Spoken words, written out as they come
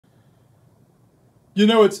You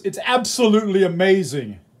know, it's absolutely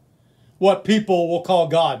amazing what people will call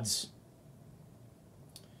gods.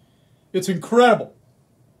 It's incredible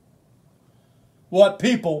what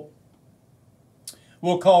people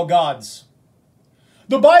will call gods.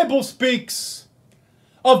 The Bible speaks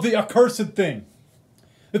of the accursed thing.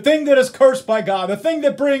 The thing that is cursed by God. The thing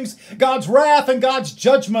that brings God's wrath and God's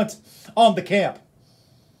judgment on the camp.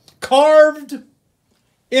 Carved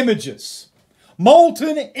images.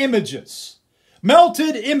 Molten images.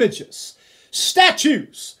 Melted images.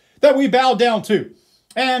 Statues that we bow down to.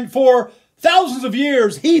 And for thousands of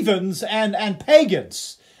years, heathens and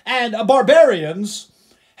pagans and barbarians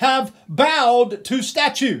have bowed to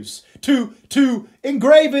statues, to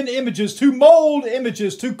engraven images, to mold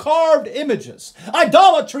images, to carved images.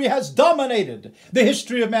 Idolatry has dominated the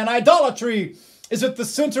history of man. Idolatry is at the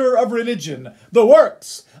center of religion, the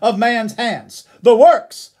works of man's hands. The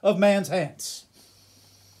works of man's hands.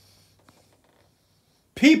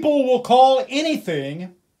 People will call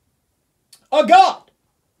anything a god.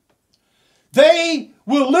 They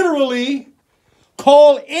will literally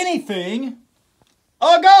call anything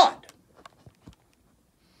a god.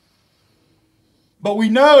 But we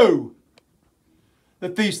know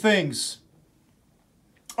that these things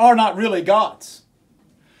are not really gods.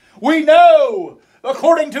 We know,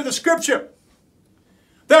 according to the Scripture,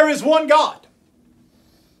 there is one God.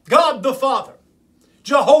 God the Father,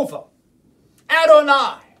 Jehovah,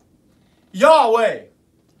 Adonai, Yahweh,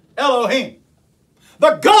 Elohim.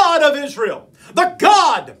 The God of Israel, the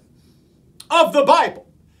God of the Bible,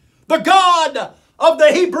 the God of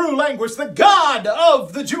the Hebrew language, the God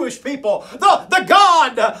of the Jewish people, the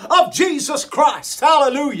God of Jesus Christ.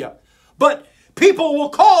 Hallelujah. But people will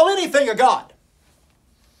call anything a God.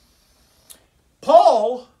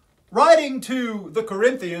 Paul, writing to the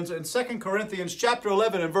Corinthians in 2 Corinthians chapter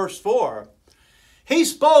 11 and verse 4, he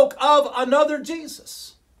spoke of another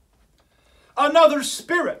Jesus, another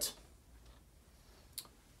Spirit,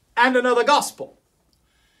 and another gospel.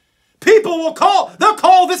 People will they'll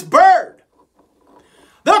call this bird.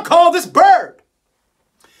 They'll call this bird.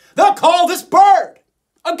 They'll call this bird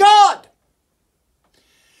a god.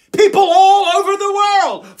 People all over the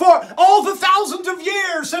world, for all the thousands of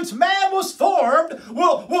years since man was formed,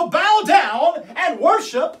 will bow down and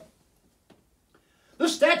worship the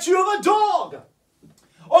statue of a dog,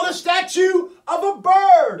 or the statue of a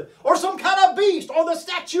bird, or some kind of beast, or the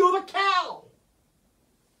statue of a cow.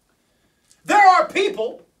 There are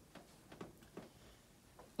people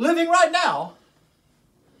living right now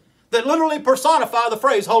that literally personify the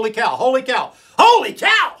phrase holy cow, holy cow, holy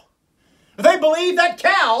cow. They believe that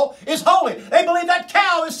cow is holy. They believe that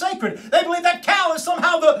cow is sacred. They believe that cow is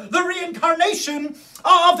somehow the reincarnation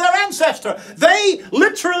of their ancestor. They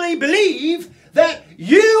literally believe that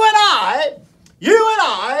you and I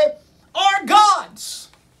are gods.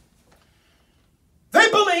 They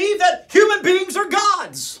believe that human beings are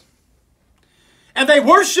gods. And they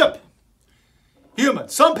worship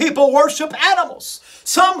humans. Some people worship animals.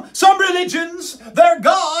 Some religions, their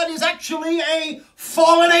God is actually a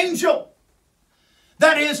fallen angel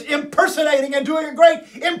that is impersonating and doing a great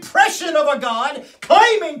impression of a God,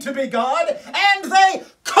 claiming to be God, and they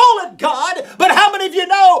call it God. But how many of you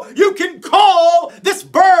know you can call this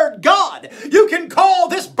bird God? You can call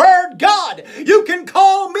this bird God. You can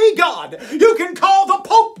call me God. You can call the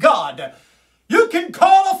Pope God. You can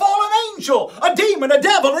call a fallen angel, a demon, a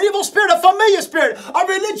devil, an evil spirit, a familiar spirit, a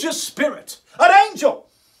religious spirit, an angel.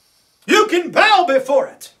 You can bow before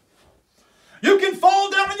it. You can fall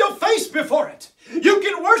down on your face before it. You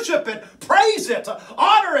can worship it, praise it,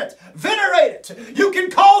 honor it, venerate it. You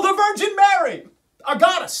can call the Virgin Mary a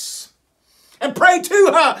goddess and pray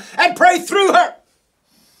to her and pray through her.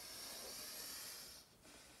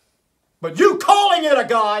 But you calling it a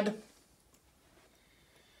god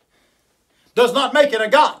does not make it a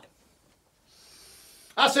god.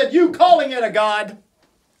 I said you calling it a god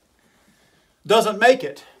doesn't make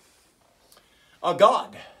it a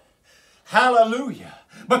god. Hallelujah.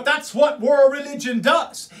 But that's what world religion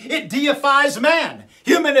does. It deifies man.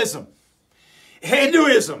 Humanism,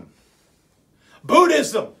 Hinduism,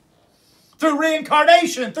 Buddhism, through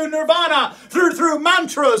reincarnation, through nirvana, through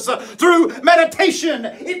mantras, through meditation.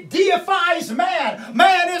 It deifies man.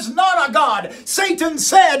 Man is not a god. Satan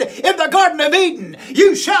said in the Garden of Eden,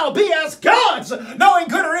 you shall be as gods, knowing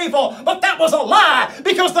good or evil. But that was a lie,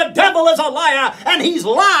 because the devil is a liar, and he's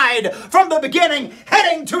lied from the beginning,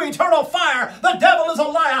 heading to eternal fire. The devil is a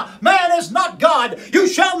liar. Man is not God. You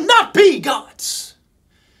shall not be gods.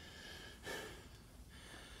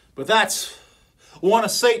 But that's one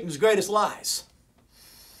of Satan's greatest lies.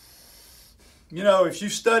 You know, if you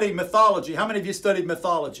study mythology, how many of you studied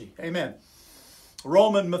mythology? Amen.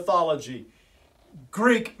 Roman mythology,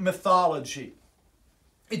 Greek mythology,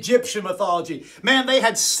 Egyptian mythology. Man, they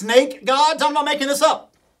had snake gods. I'm not making this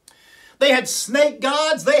up. They had snake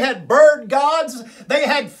gods. They had bird gods. They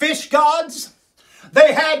had fish gods.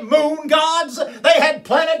 They had moon gods. They had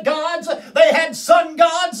planet gods. They had sun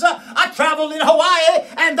gods. I traveled in Hawaii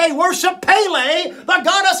and they worship Pele, the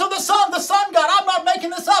goddess of the sun god. I'm not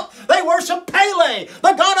making this up. They worship Pele,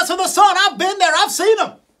 the goddess of the sun. I've been there. I've seen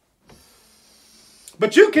them.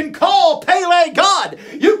 But you can call Pele God.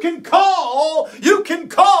 You can call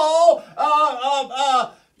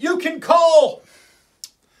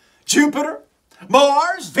Jupiter,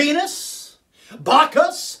 Mars, Venus,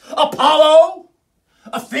 Bacchus, Apollo,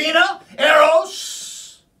 Athena,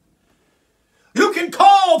 Eros. You can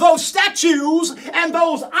call those statues and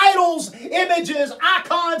those idols, images,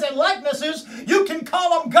 icons, and likenesses, you can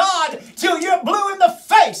call them God till you're blue in the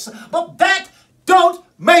face. But that don't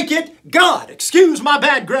make it God. Excuse my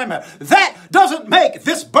bad grammar. That doesn't make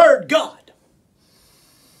this bird God.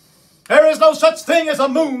 There is no such thing as a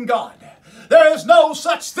moon god. There is no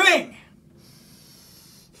such thing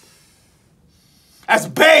as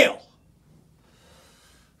Baal.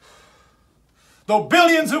 Though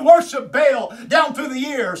billions who worship Baal down through the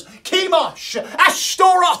years, Chemosh,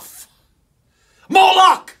 Ashtaroth,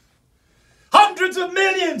 Moloch, hundreds of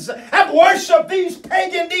millions have worshipped these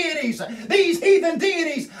pagan deities, these heathen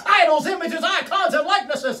deities, idols, images, icons, and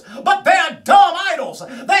likenesses. But they're dumb idols.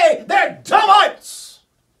 They're dumb idols.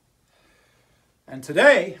 And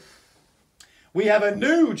today, we have a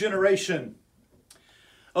new generation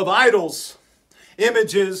of idols,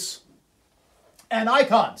 images, and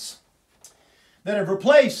icons that have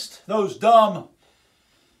replaced those dumb,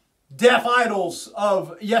 deaf idols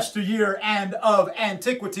of yesteryear and of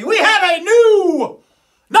antiquity. We have a new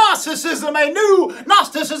Gnosticism, a new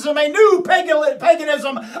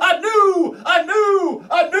paganism, a new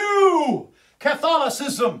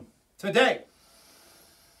Catholicism today.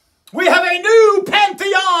 We have a new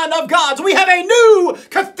pantheon of gods. We have a new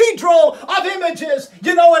cathedral of images.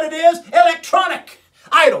 You know what it is? Electronic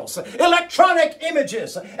idols, electronic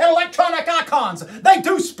images, electronic icons. They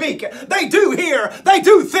do speak, they do hear, they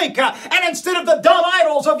do think. And instead of the dumb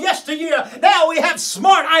idols of yesteryear, now we have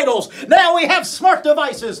smart idols. Now we have smart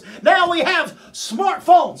devices. Now we have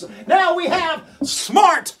smartphones. Now we have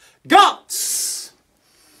smart gods.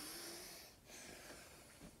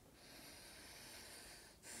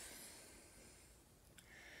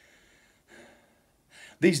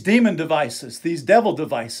 These demon devices, these devil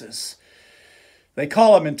devices, they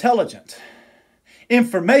call them intelligent,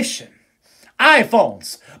 information,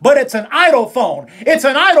 iPhones. But it's an idol phone. It's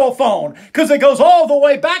an idol phone because it goes all the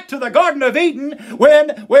way back to the Garden of Eden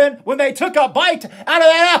when they took a bite out of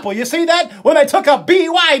that apple. You see that? When they took a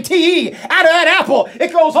B-Y-T-E out of that apple,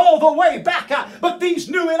 it goes all the way back. But these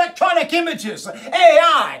new electronic images,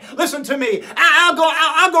 AI, listen to me,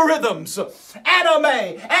 algorithms,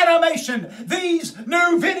 animation, these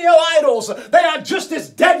new video idols, they are just as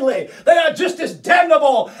deadly, they are just as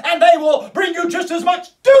damnable, and they will bring you just as much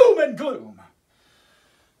doom and gloom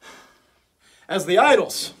as the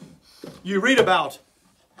idols you read about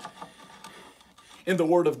in the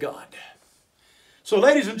Word of God. So,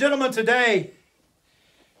 ladies and gentlemen, today,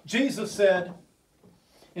 Jesus said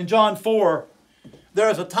in John 4, there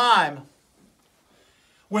is a time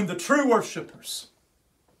when the true worshipers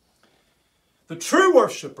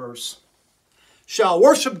shall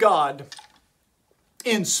worship God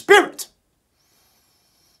in spirit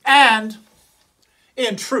and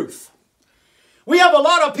in truth. We have a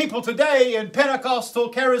lot of people today in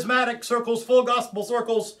Pentecostal, charismatic circles, full gospel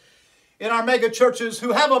circles, in our mega churches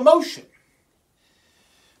who have emotion.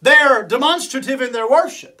 They're demonstrative in their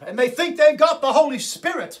worship, and they think they've got the Holy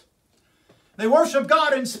Spirit. They worship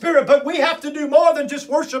God in spirit, but we have to do more than just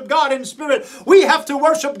worship God in spirit. We have to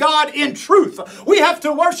worship God in truth. We have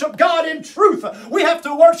to worship God in truth. We have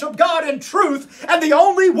to worship God in truth. And the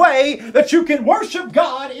only way that you can worship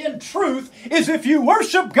God in truth is if you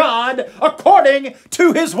worship God according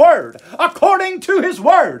to His Word. According to His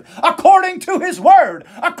Word. According to His Word.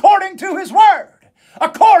 According to His Word.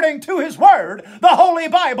 According to His Word, the Holy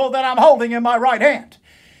Bible that I'm holding in my right hand.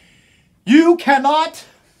 You cannot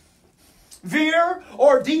veer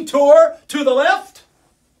or detour to the left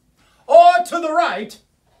or to the right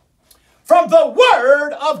from the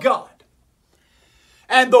Word of God.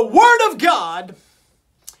 And the Word of God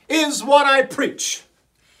is what I preach.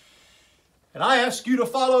 And I ask you to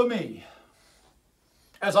follow me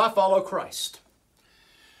as I follow Christ.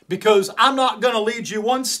 Because I'm not going to lead you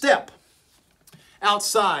one step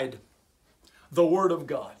outside the Word of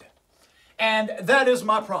God. And that is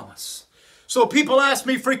my promise. So people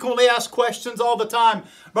frequently ask questions all the time.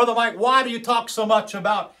 Brother Mike, why do you talk so much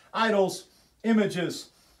about idols, images,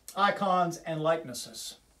 icons, and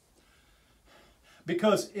likenesses?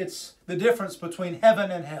 Because it's the difference between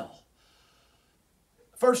heaven and hell.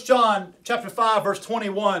 1 John chapter 5, verse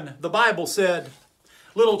 21, the Bible said,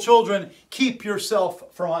 little children, keep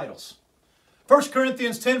yourself from idols. 1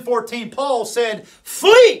 Corinthians 10:14, Paul said,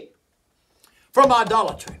 flee from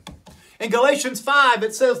idolatry. In Galatians 5,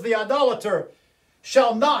 it says the idolater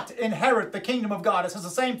shall not inherit the kingdom of God. It says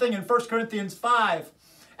the same thing in 1 Corinthians 5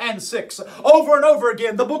 and 6. Over and over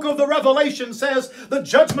again, the book of the Revelation says the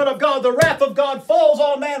judgment of God, the wrath of God falls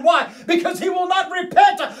on man. Why? Because he will not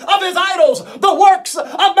repent of his idols, the works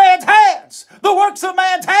of man's hands. The works of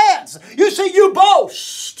man's hands. You see, you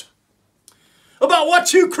boast about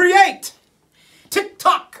what you create.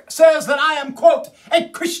 TikTok says that I am, quote, a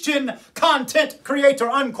Christian content creator,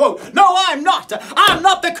 unquote. No, I'm not. I'm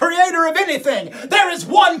not the creator of anything. There is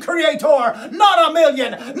one creator, not a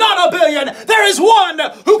million, not a billion. There is one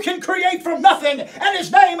who can create from nothing, and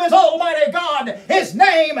his name is Almighty God. His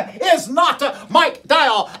name is not Mike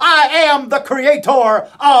Dyal. I am the creator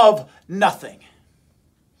of nothing.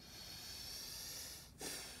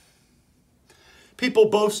 People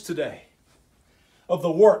boast today of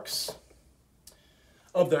the works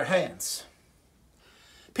of their hands.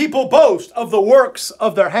 People boast of the works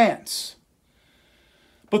of their hands.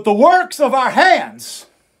 But the works of our hands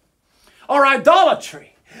are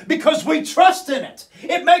idolatry because we trust in it.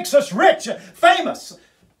 It makes us rich, famous,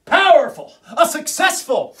 powerful, a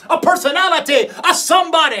successful, a personality, a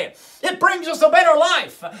somebody. It brings us a better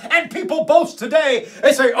life. And people boast today.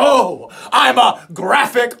 They say, oh, I'm a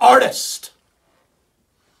graphic artist.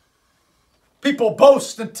 People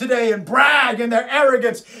boast today and brag in their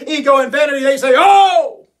arrogance, ego, and vanity. They say,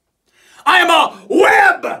 oh, I am a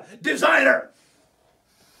web designer.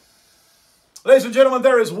 Ladies and gentlemen,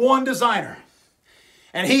 there is one designer.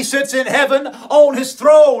 And he sits in heaven on his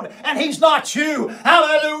throne. And he's not you.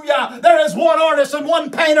 Hallelujah. There is one artist and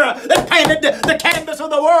one painter that painted the canvas of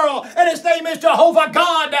the world. And his name is Jehovah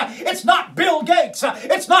God. It's not Bill Gates.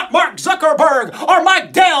 It's not Mark Zuckerberg or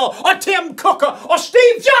Mike Dell or Tim Cook or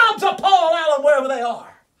Steve Jobs or Paul Allen, wherever they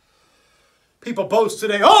are. People boast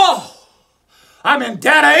today, oh, I'm in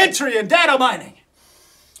data entry and data mining.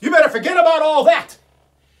 You better forget about all that.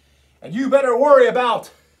 And you better worry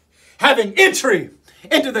about having entry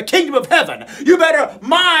into the kingdom of heaven. You better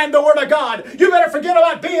mind the word of God. You better forget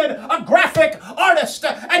about being a graphic artist,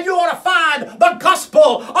 and you ought to find the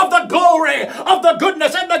gospel of the glory, of the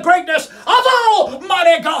goodness and the greatness of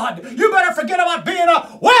Almighty God. You better forget about being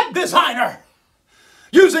a web designer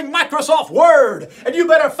using Microsoft Word, and you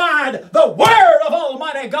better find the word of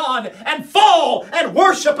Almighty God and fall and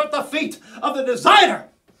worship at the feet of the designer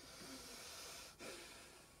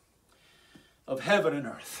of heaven and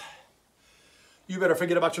earth. You better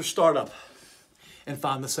forget about your startup and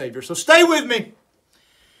find the Savior. So stay with me.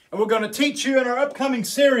 And we're going to teach you in our upcoming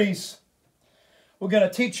series. We're going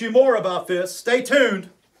to teach you more about this. Stay tuned.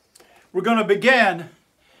 We're going to begin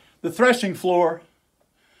the threshing floor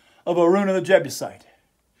of Araunah the Jebusite.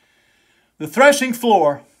 The threshing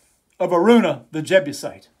floor of Araunah the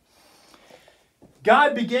Jebusite.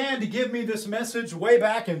 God began to give me this message way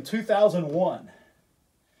back in 2001.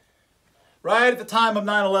 Right at the time of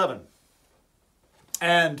 9/11.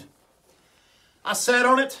 And I sat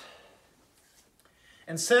on it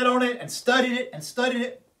and sat on it and studied it and studied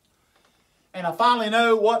it. And I finally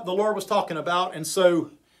know what the Lord was talking about. And so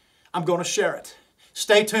I'm going to share it.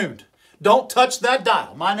 Stay tuned. Don't touch that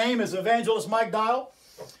dial. My name is Evangelist Mike Dyal.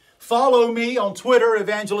 Follow me on Twitter,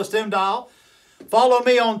 Evangelist M. Dyal. Follow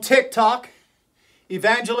me on TikTok,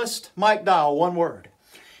 Evangelist Mike Dyal, one word.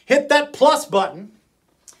 Hit that plus button.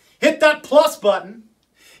 Hit that plus button.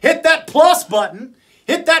 Hit that plus button.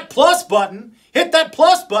 Hit that plus button. Hit that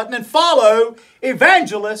plus button and follow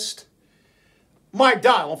Evangelist Mike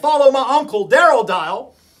Dyal. And follow my uncle Daryl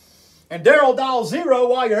Dyal. And Daryl Dyal 0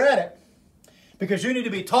 while you're at it. Because you need to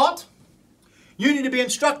be taught. You need to be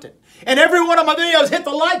instructed. And every one of my videos, hit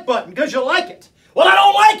the like button because you like it. Well, I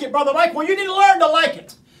don't like it, Brother Mike. Well, you need to learn to like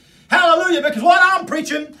it. Hallelujah, because what I'm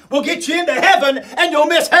preaching will get you into heaven and you'll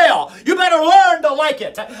miss hell. You better learn to like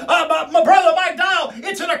it. My brother Mike Dyal,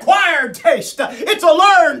 it's an acquired taste. It's a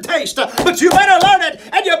learned taste. But you better learn it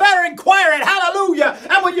and you better inquire it. Hallelujah.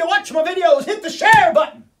 And when you watch my videos, hit the share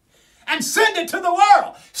button and send it to the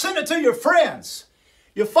world. Send it to your friends,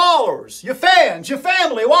 your followers, your fans, your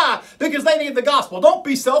family. Why? Because they need the gospel. Don't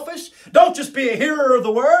be selfish. Don't just be a hearer of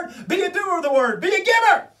the word. Be a doer of the word. Be a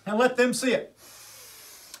giver and let them see it.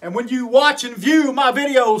 And when you watch and view my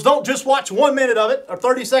videos, don't just watch 1 minute of it or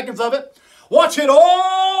 30 seconds of it. Watch it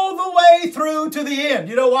all the way through to the end.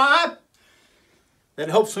 You know why? It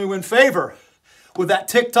helps me win favor with that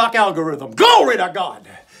TikTok algorithm. Glory to God.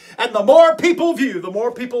 And the more people view, the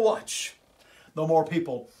more people watch, the more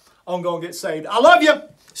people are going to get saved. I love you.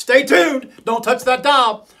 Stay tuned. Don't touch that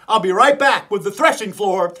dial. I'll be right back with the threshing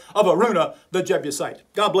floor of Araunah the Jebusite.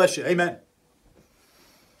 God bless you. Amen.